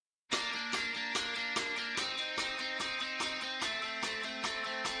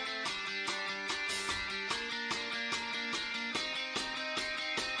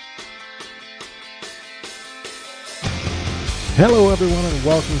Hello, everyone, and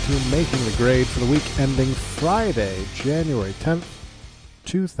welcome to Making the Grade for the week ending Friday, January 10th,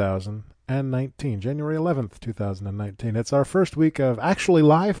 2019. January 11th, 2019. It's our first week of actually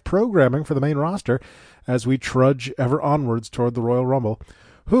live programming for the main roster as we trudge ever onwards toward the Royal Rumble.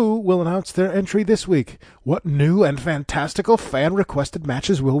 Who will announce their entry this week? What new and fantastical fan-requested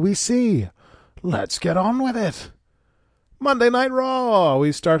matches will we see? Let's get on with it. Monday Night Raw.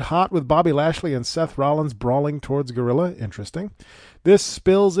 We start hot with Bobby Lashley and Seth Rollins brawling towards Gorilla. Interesting. This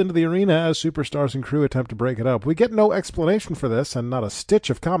spills into the arena as Superstars and crew attempt to break it up. We get no explanation for this and not a stitch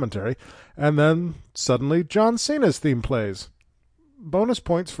of commentary. And then, suddenly, John Cena's theme plays. Bonus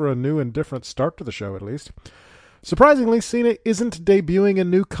points for a new and different start to the show, at least. Surprisingly, Cena isn't debuting a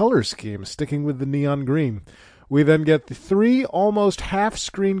new color scheme, sticking with the neon green. We then get the three almost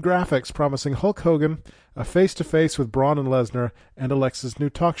half-screen graphics promising Hulk Hogan, a face-to-face with Braun and Lesnar, and Alexa's new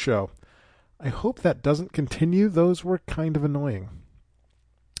talk show. I hope that doesn't continue. Those were kind of annoying.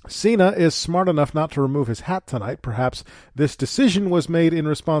 Cena is smart enough not to remove his hat tonight. Perhaps this decision was made in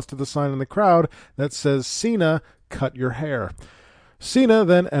response to the sign in the crowd that says, "Cena, cut your hair." Cena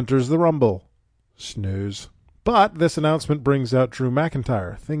then enters the Rumble. Snooze. But this announcement brings out Drew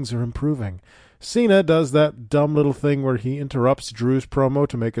McIntyre. Things are improving. Cena does that dumb little thing where he interrupts Drew's promo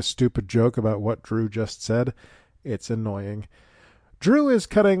to make a stupid joke about what Drew just said. It's annoying. Drew is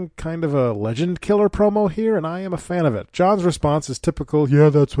cutting kind of a legend killer promo here, and I am a fan of it. John's response is typical, "Yeah,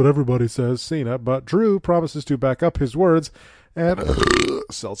 that's what everybody says, Cena," but Drew promises to back up his words, and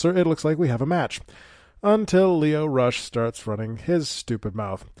Seltzer, it looks like we have a match. Until Lio Rush starts running his stupid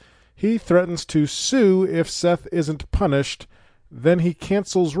mouth. He threatens to sue if Seth isn't punished, then he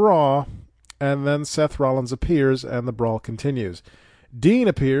cancels Raw, and then Seth Rollins appears, and the brawl continues. Dean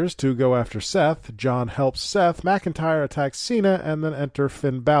appears to go after Seth. John helps Seth. McIntyre attacks Cena, and then enter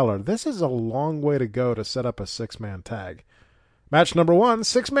Finn Balor. This is a long way to go to set up a six-man tag. Match number 1,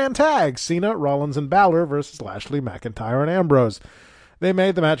 six-man tag. Cena, Rollins, and Balor versus Lashley, McIntyre, and Ambrose. They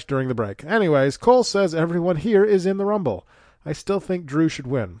made the match during the break. Anyways, Cole says everyone here is in the Rumble. I still think Drew should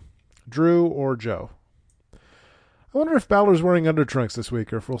win. Drew or Joe. I wonder if Balor's wearing undertrunks this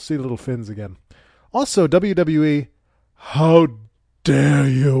week or if we'll see little fins again. Also, WWE, how dare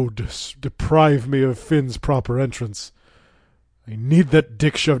you deprive me of Finn's proper entrance? I need that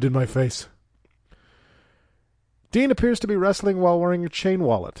dick shoved in my face. Dean appears to be wrestling while wearing a chain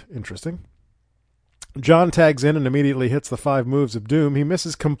wallet. Interesting. John tags in and immediately hits the 5 moves of doom. He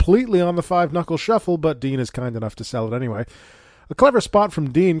misses completely on the 5-knuckle shuffle, but Dean is kind enough to sell it anyway. A clever spot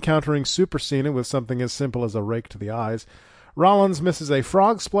from Dean countering Super Cena with something as simple as a rake to the eyes. Rollins misses a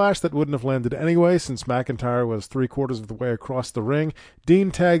frog splash that wouldn't have landed anyway since McIntyre was 3/4 of the way across the ring.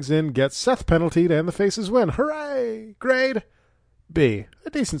 Dean tags in, gets Seth penaltied, and the faces win. Hooray! Grade B. A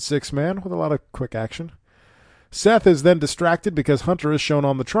decent 6-man with a lot of quick action. Seth is then distracted because Hunter is shown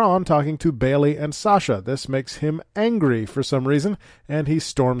on the Tron talking to Bayley and Sasha. This makes him angry for some reason, and he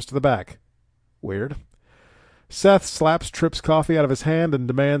storms to the back. Weird. Seth slaps Tripp's coffee out of his hand and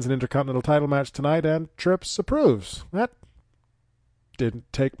demands an Intercontinental title match tonight, and Trips approves. That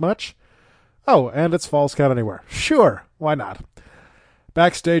didn't take much. Oh, and it's Falls Count Anywhere. Sure, why not?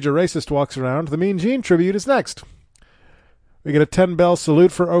 Backstage, a racist walks around. The Mean Gene tribute is next. We get a 10-bell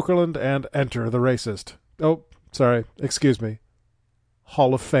salute for Okerlund and enter the racist. Oh, sorry, excuse me.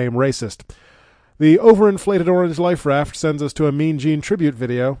 Hall of Fame racist. The overinflated orange life raft sends us to a Mean Gene tribute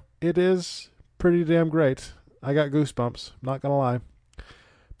video. It is pretty damn great. I got goosebumps, not gonna lie.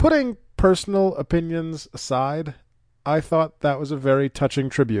 Putting personal opinions aside, I thought that was a very touching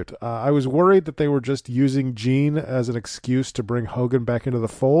tribute. I was worried that they were just using Gene as an excuse to bring Hogan back into the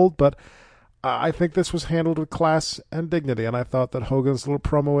fold, but I think this was handled with class and dignity, and I thought that Hogan's little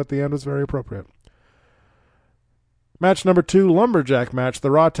promo at the end was very appropriate. Match number 2, Lumberjack match,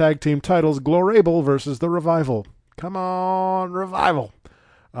 the Raw Tag Team titles, Glorable versus The Revival. Come on, Revival.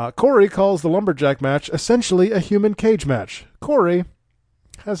 Corey calls the Lumberjack match essentially a human cage match. Corey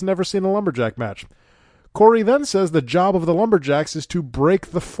has never seen a Lumberjack match. Corey then says the job of the Lumberjacks is to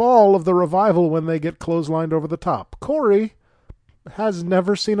break the fall of the Revival when they get clotheslined over the top. Corey has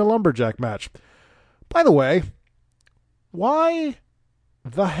never seen a Lumberjack match. By the way, why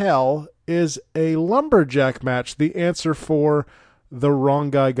the hell is a Lumberjack match the answer for the wrong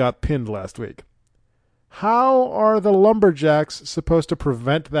guy got pinned last week? How are the Lumberjacks supposed to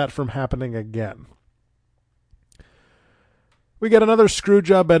prevent that from happening again? We get another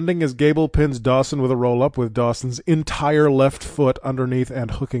screwjob ending as Gable pins Dawson with a roll-up with Dawson's entire left foot underneath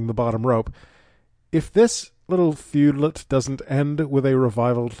and hooking the bottom rope. If this little feudlet doesn't end with a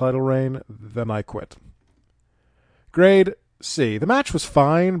Revival title reign, then I quit. Grade C. The match was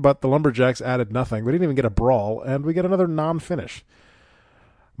fine, but the Lumberjacks added nothing. We didn't even get a brawl, and we get another non-finish.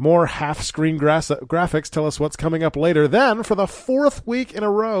 More half-screen graphics tell us what's coming up later. Then, for the 4th week in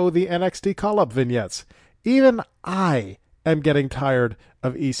a row, the NXT call-up vignettes. Even I am getting tired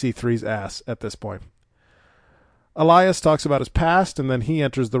of EC3's ass at this point. Elias talks about his past, and then he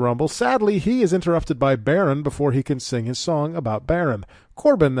enters the Rumble. Sadly, he is interrupted by Baron before he can sing his song about Baron.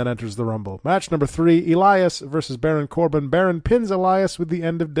 Corbin then enters the Rumble. Match number 3, Elias versus Baron Corbin. Baron pins Elias with the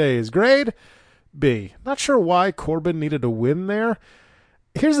end of days. Grade B. Not sure why Corbin needed a win there.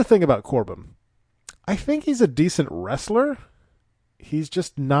 Here's the thing about Corbin. I think he's a decent wrestler. He's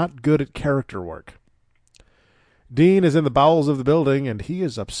just not good at character work. Dean is in the bowels of the building, and he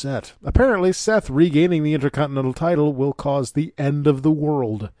is upset. Apparently, Seth regaining the Intercontinental title will cause the end of the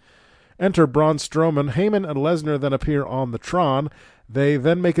world. Enter Braun Strowman. Heyman and Lesnar then appear on the Tron. They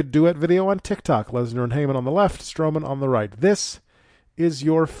then make a duet video on TikTok. Lesnar and Heyman on the left, Strowman on the right. This is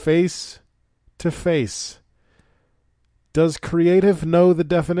your face-to-face. Does creative know the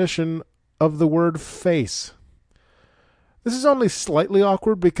definition of the word face? This is only slightly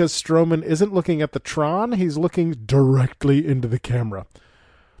awkward because Strowman isn't looking at the Tron, he's looking directly into the camera.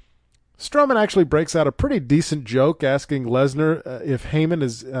 Strowman actually breaks out a pretty decent joke asking Lesnar if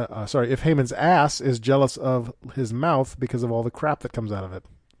Heyman's ass is jealous of his mouth because of all the crap that comes out of it.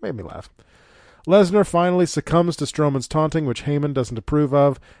 Made me laugh. Lesnar finally succumbs to Strowman's taunting, which Heyman doesn't approve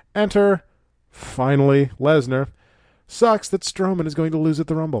of. Enter, finally, Lesnar. Sucks that Strowman is going to lose at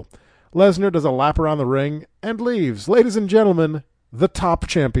the Rumble. Lesnar does a lap around the ring and leaves. Ladies and gentlemen, the top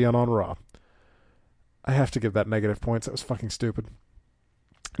champion on Raw. I have to give that negative points. That was fucking stupid.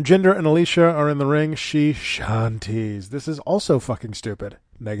 Jinder and Alicia are in the ring. She shanties. This is also fucking stupid.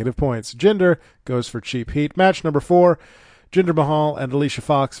 Negative points. Jinder goes for cheap heat. Match number 4, Jinder Mahal and Alicia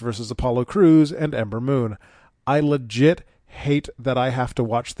Fox versus Apollo Crews and Ember Moon. I legit hate that I have to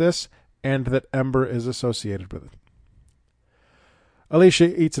watch this and that Ember is associated with it.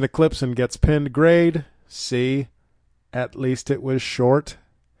 Alicia eats an eclipse and gets pinned. Grade C. At least it was short.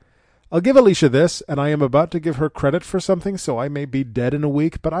 I'll give Alicia this, and I am about to give her credit for something, so I may be dead in a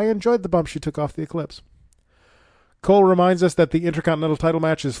week, but I enjoyed the bump she took off the eclipse. Cole reminds us that the Intercontinental title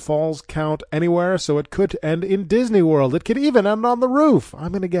match is Falls Count Anywhere, so it could end in Disney World. It could even end on the roof.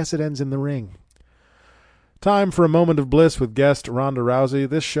 I'm going to guess it ends in the ring. Time for a moment of bliss with guest Ronda Rousey.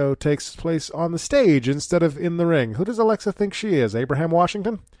 This show takes place on the stage instead of in the ring. Who does Alexa think she is? Abraham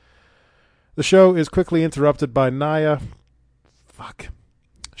Washington? The show is quickly interrupted by Nia. Fuck.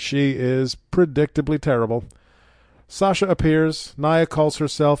 She is predictably terrible. Sasha appears. Nia calls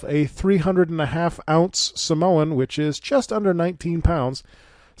herself a 300.5-ounce Samoan, which is just under 19 pounds.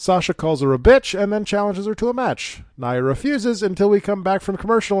 Sasha calls her a bitch and then challenges her to a match. Nia refuses until we come back from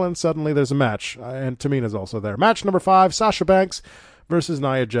commercial, and suddenly there's a match. And Tamina's also there. Match number 5, Sasha Banks versus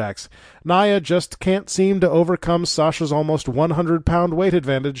Nia Jax. Nia just can't seem to overcome Sasha's almost 100-pound weight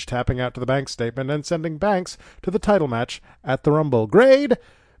advantage, tapping out to the Banks statement and sending Banks to the title match at the Rumble. Grade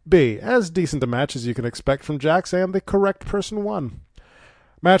B. As decent a match as you can expect from Jax, and the correct person won.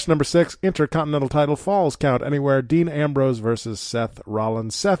 Match number 6, Intercontinental title Falls Count Anywhere, Dean Ambrose versus Seth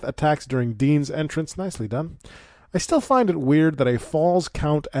Rollins. Seth attacks during Dean's entrance. Nicely done. I still find it weird that a Falls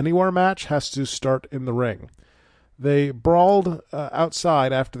Count Anywhere match has to start in the ring. They brawled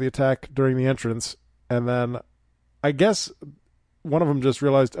outside after the attack during the entrance, and then I guess one of them just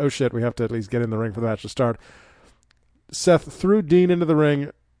realized, oh shit, we have to at least get in the ring for the match to start. Seth threw Dean into the ring,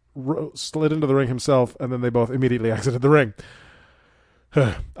 slid into the ring himself, and then they both immediately exited the ring.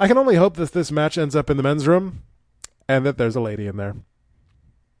 I can only hope that this match ends up in the men's room and that there's a lady in there.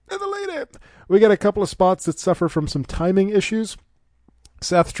 There's a lady! We get a couple of spots that suffer from some timing issues.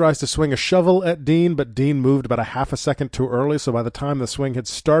 Seth tries to swing a shovel at Dean, but Dean moved about a half a second too early, so by the time the swing had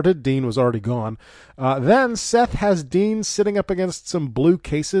started, Dean was already gone. Then Seth has Dean sitting up against some blue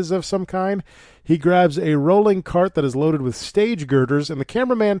cases of some kind. He grabs a rolling cart that is loaded with stage girders, and the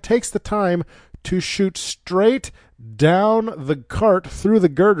cameraman takes the time to shoot straight down the cart through the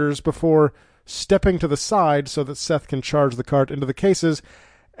girders before stepping to the side so that Seth can charge the cart into the cases.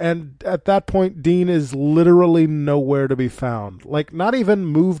 And at that point, Dean is literally nowhere to be found. Like, not even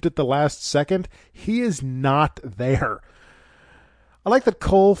moved at the last second. He is not there. I like that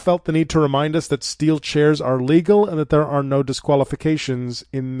Cole felt the need to remind us that steel chairs are legal and that there are no disqualifications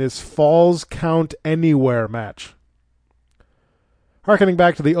in this Falls Count Anywhere match. Harkening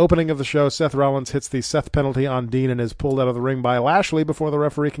back to the opening of the show, Seth Rollins hits the Seth penalty on Dean and is pulled out of the ring by Lashley before the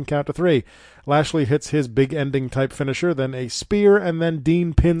referee can count to 3. Lashley hits his big ending type finisher, then a spear, and then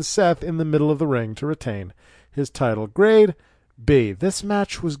Dean pins Seth in the middle of the ring to retain his title. Grade B. This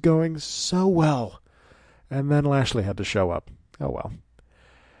match was going so well. And then Lashley had to show up. Oh well.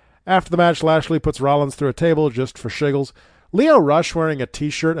 After the match, Lashley puts Rollins through a table just for shiggles. Lio Rush wearing a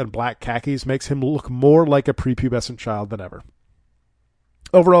t-shirt and black khakis makes him look more like a prepubescent child than ever.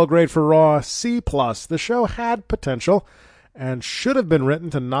 Overall grade for Raw, C+. The show had potential and should have been written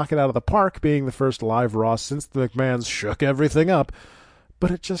to knock it out of the park, being the first live Raw since the McMahons shook everything up,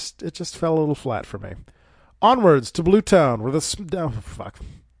 but it just fell a little flat for me. Onwards to Blue Town, where fuck.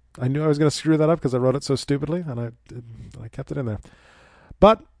 I knew I was going to screw that up because I wrote it so stupidly, and I kept it in there.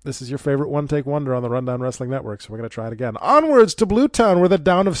 But this is your favorite one-take wonder on the Rundown Wrestling Network, so we're going to try it again. Onwards to Blue Town, where the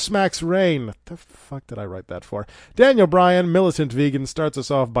Down of Smacks reign. The fuck did I write that for? Daniel Bryan, militant vegan, starts us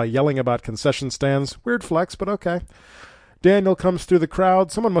off by yelling about concession stands. Weird flex, but okay. Daniel comes through the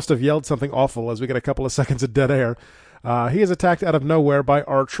crowd. Someone must have yelled something awful as we get a couple of seconds of dead air. He is attacked out of nowhere by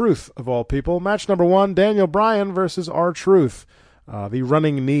R-Truth, of all people. Match number 1, Daniel Bryan versus R-Truth. The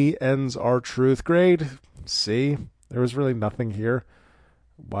running knee ends R-Truth. Grade C. There was really nothing here.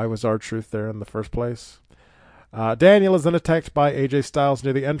 Why was R-Truth there in the first place? Daniel is then attacked by AJ Styles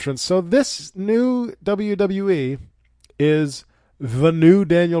near the entrance. So this new WWE is the new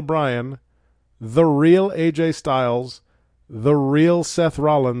Daniel Bryan, the real AJ Styles, the real Seth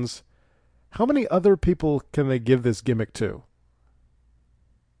Rollins. How many other people can they give this gimmick to?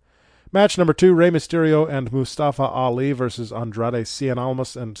 Match number 2, Rey Mysterio and Mustafa Ali versus Andrade Cien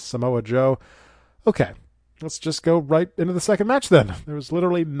Almas and Samoa Joe. Okay, let's just go right into the second match then. There was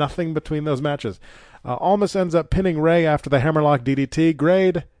literally nothing between those matches. Almas ends up pinning Rey after the Hammerlock DDT.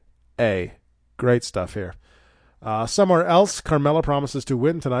 Grade A. Great stuff here. Somewhere else, Carmella promises to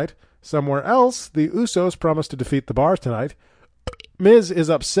win tonight. Somewhere else, the Usos promise to defeat the Bar tonight. Miz is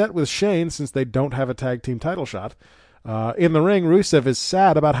upset with Shane since they don't have a tag team title shot. In the ring, Rusev is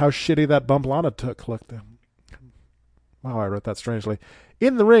sad about how shitty that bump Lana took. Look, wow, I wrote that strangely.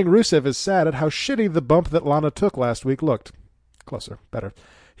 In the ring, Rusev is sad at how shitty the bump that Lana took last week looked. Closer, better.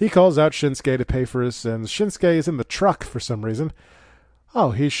 He calls out Shinsuke to pay for his sins. Shinsuke is in the truck for some reason.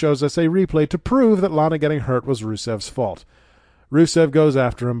 Oh, he shows us a replay to prove that Lana getting hurt was Rusev's fault. Rusev goes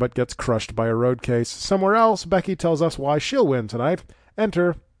after him but gets crushed by a road case. Somewhere else, Becky tells us why she'll win tonight.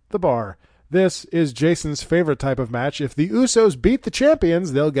 Enter the Bar. This is Jason's favorite type of match. If the Usos beat the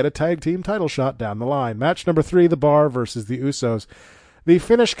champions, they'll get a tag team title shot down the line. Match number 3, the Bar versus the Usos. The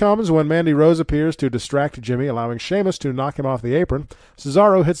finish comes when Mandy Rose appears to distract Jimmy, allowing Sheamus to knock him off the apron.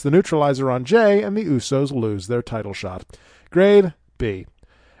 Cesaro hits the neutralizer on Jay, and the Usos lose their title shot. Grade B.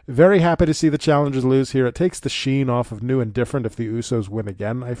 Very happy to see the challengers lose here. It takes the sheen off of new and different if the Usos win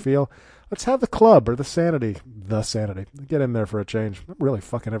again, I feel. Let's have the club, or the Sanity. Get in there for a change. I'm really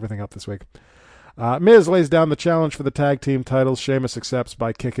fucking everything up this week. Miz lays down the challenge for the tag team titles. Sheamus accepts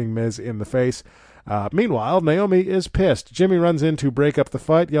by kicking Miz in the face. Meanwhile, Naomi is pissed. Jimmy runs in to break up the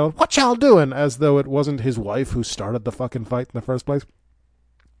fight, yelling, "What y'all doing?" as though it wasn't his wife who started the fucking fight in the first place.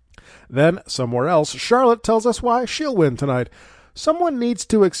 Then, somewhere else, Charlotte tells us why she'll win tonight. Someone needs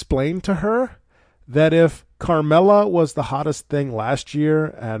to explain to her that if Carmella was the hottest thing last year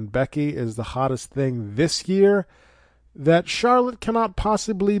and Becky is the hottest thing this year, that Charlotte cannot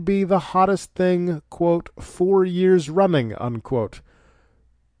possibly be the hottest thing, quote, 4 years running, unquote.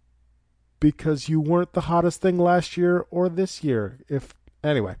 Because you weren't the hottest thing last year or this year.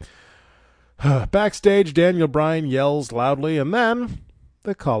 Anyway. Backstage, Daniel Bryan yells loudly, and then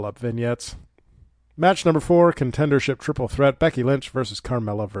the call-up vignettes. Match number 4, contendership triple threat, Becky Lynch versus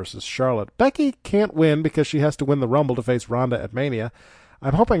Carmella versus Charlotte. Becky can't win because she has to win the Rumble to face Ronda at Mania.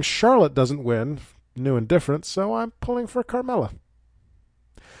 I'm hoping Charlotte doesn't win, new and different, so I'm pulling for Carmella.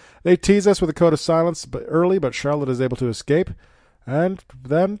 They tease us with a code of silence early, but Charlotte is able to escape. And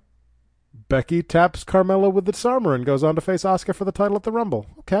then Becky taps Carmella with the disarmer and goes on to face Asuka for the title at the Rumble.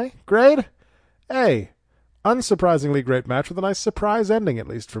 Okay, grade A. Unsurprisingly great match with a nice surprise ending, at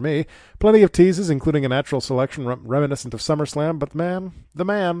least for me. Plenty of teases, including a natural selection reminiscent of SummerSlam, but the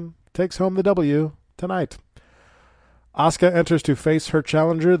man takes home the W tonight. Asuka enters to face her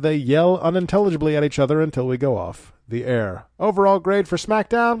challenger. They yell unintelligibly at each other until we go off the air. Overall grade for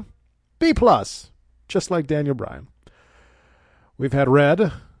SmackDown, B+, just like Daniel Bryan. We've had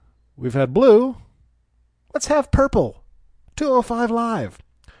red. We've had blue. Let's have purple. 205 Live.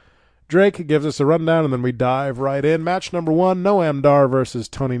 Drake gives us a rundown, and then we dive right in. Match number 1, Noam Dar versus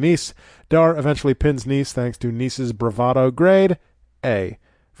Tony Nese. Dar eventually pins Nese thanks to Nese's bravado. Grade A.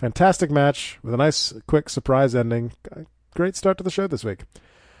 Fantastic match with a nice, quick surprise ending. Great start to the show this week.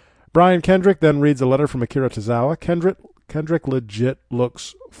 Brian Kendrick then reads a letter from Akira Tozawa. Kendrick legit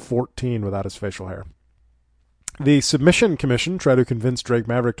looks 14 without his facial hair. The Submission Commission try to convince Drake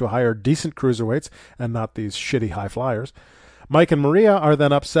Maverick to hire decent cruiserweights and not these shitty high flyers. Mike and Maria are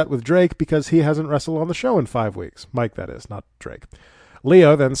then upset with Drake because he hasn't wrestled on the show in 5 weeks. Mike, that is, not Drake.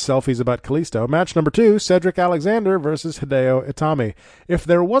 Leo then selfies about Kalisto. Match number 2, Cedric Alexander versus Hideo Itami. If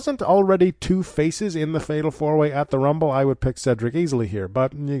there wasn't already 2 faces in the Fatal 4-Way at the Rumble, I would pick Cedric easily here,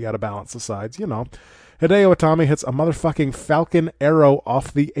 but you gotta balance the sides, you know. Hideo Itami hits a motherfucking Falcon Arrow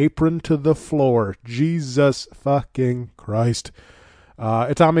off the apron to the floor. Jesus fucking Christ.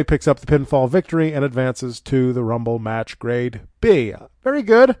 Itami picks up the pinfall victory and advances to the Rumble match grade B. Very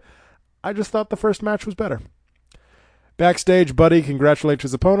good. I just thought the first match was better. Backstage, Buddy congratulates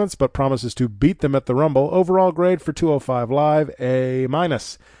his opponents, but promises to beat them at the Rumble. Overall grade for 205 Live, A-.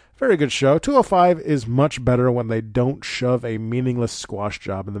 Very good show. 205 is much better when they don't shove a meaningless squash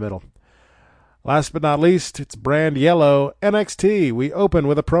job in the middle. Last but not least, it's Brand Yellow NXT. We open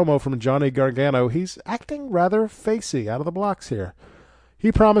with a promo from Johnny Gargano. He's acting rather facey out of the blocks here.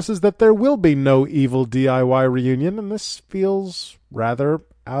 He promises that there will be no evil DIY reunion, and this feels rather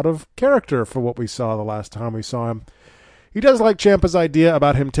out of character for what we saw the last time we saw him. He does like Ciampa's idea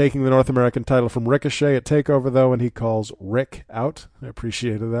about him taking the North American title from Ricochet at TakeOver, though, and he calls Rick out. I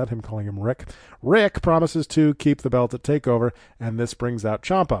appreciated that, him calling him Rick. Rick promises to keep the belt at TakeOver, and this brings out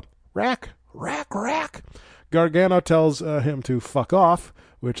Ciampa. Rack. Gargano tells him to fuck off,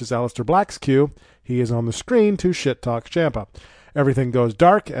 which is Aleister Black's cue. He is on the screen to shit-talk Ciampa. Everything goes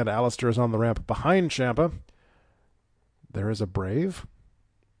dark, and Aleister is on the ramp behind Ciampa. There is a brave?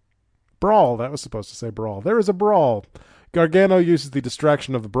 Brawl. That was supposed to say brawl. There is a brawl. Gargano uses the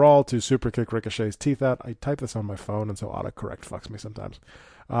distraction of the brawl to superkick Ricochet's teeth out. I type this on my phone, and so autocorrect fucks me sometimes.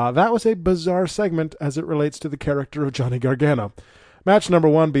 That was a bizarre segment as it relates to the character of Johnny Gargano. Match number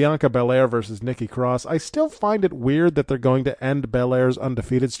 1, Bianca Belair versus Nikki Cross. I still find it weird that they're going to end Belair's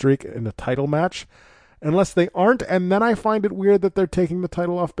undefeated streak in a title match, unless they aren't, and then I find it weird that they're taking the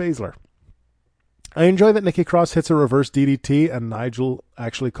title off Baszler. I enjoy that Nikki Cross hits a reverse DDT, and Nigel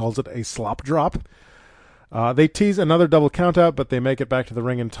actually calls it a slop drop. They tease another double countout, but they make it back to the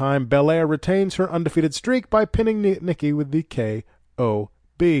ring in time. Belair retains her undefeated streak by pinning Nikki with the KOB.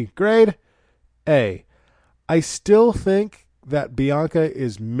 Grade A. I still think that Bianca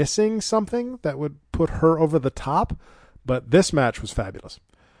is missing something that would put her over the top, but this match was fabulous.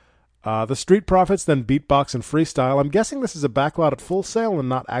 The Street Profits then beatbox and freestyle. I'm guessing this is a backlot at Full Sail and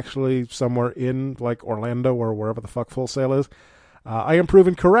not actually somewhere in like Orlando or wherever the fuck Full Sail is. I am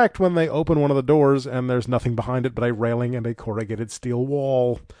proven correct when they open one of the doors and there's nothing behind it but a railing and a corrugated steel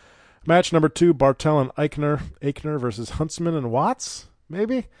wall. Match number 2, Bartel and Aichner versus Huntsman and Watts,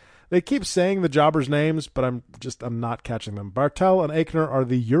 maybe? They keep saying the jobbers' names, but I'm not catching them. Bartel and Aichner are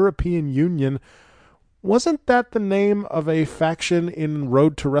the European Union. Wasn't that the name of a faction in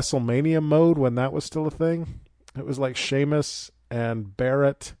Road to WrestleMania mode when that was still a thing? It was like Sheamus and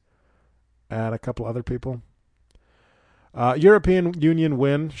Barrett and a couple other people. European Union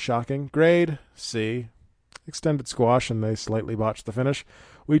win. Shocking. Grade C. Extended squash, and they slightly botched the finish.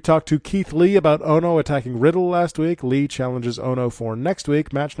 We talked to Keith Lee about Ono attacking Riddle last week. Lee challenges Ono for next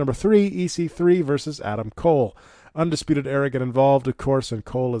week. Match number 3, EC3 versus Adam Cole. Undisputed Era get involved, of course, and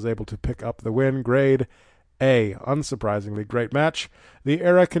Cole is able to pick up the win. Grade A. Unsurprisingly, great match. The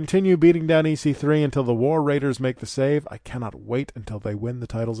Era continue beating down EC3 until the War Raiders make the save. I cannot wait until they win the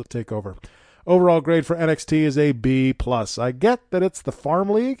titles at TakeOver. Overall grade for NXT is a B+. I get that it's the Farm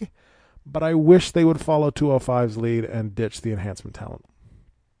League, but I wish they would follow 205's lead and ditch the enhancement talent.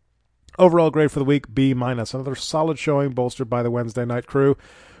 Overall grade for the week, B-. Another solid showing bolstered by the Wednesday night crew.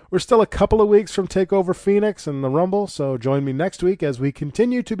 We're still a couple of weeks from TakeOver Phoenix and the Rumble, so join me next week as we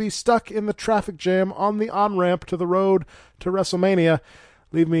continue to be stuck in the traffic jam on the on-ramp to the road to WrestleMania.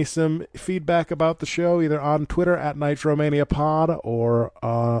 Leave me some feedback about the show either on Twitter at NitroManiaPod or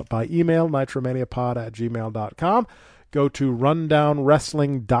by email, nitromaniapod@gmail.com. Go to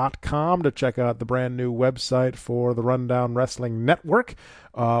rundownwrestling.com to check out the brand new website for the Rundown Wrestling Network.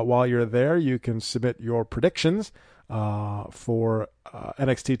 While you're there, you can submit your predictions for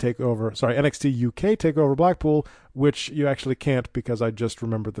NXT UK TakeOver Blackpool, which you actually can't because I just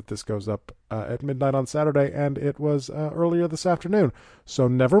remembered that this goes up at midnight on Saturday, and it was earlier this afternoon. So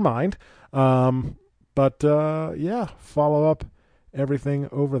never mind. Follow up everything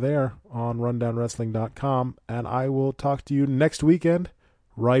over there on rundownwrestling.com, and I will talk to you next weekend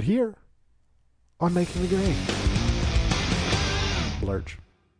right here on Making the Grade. Blurch.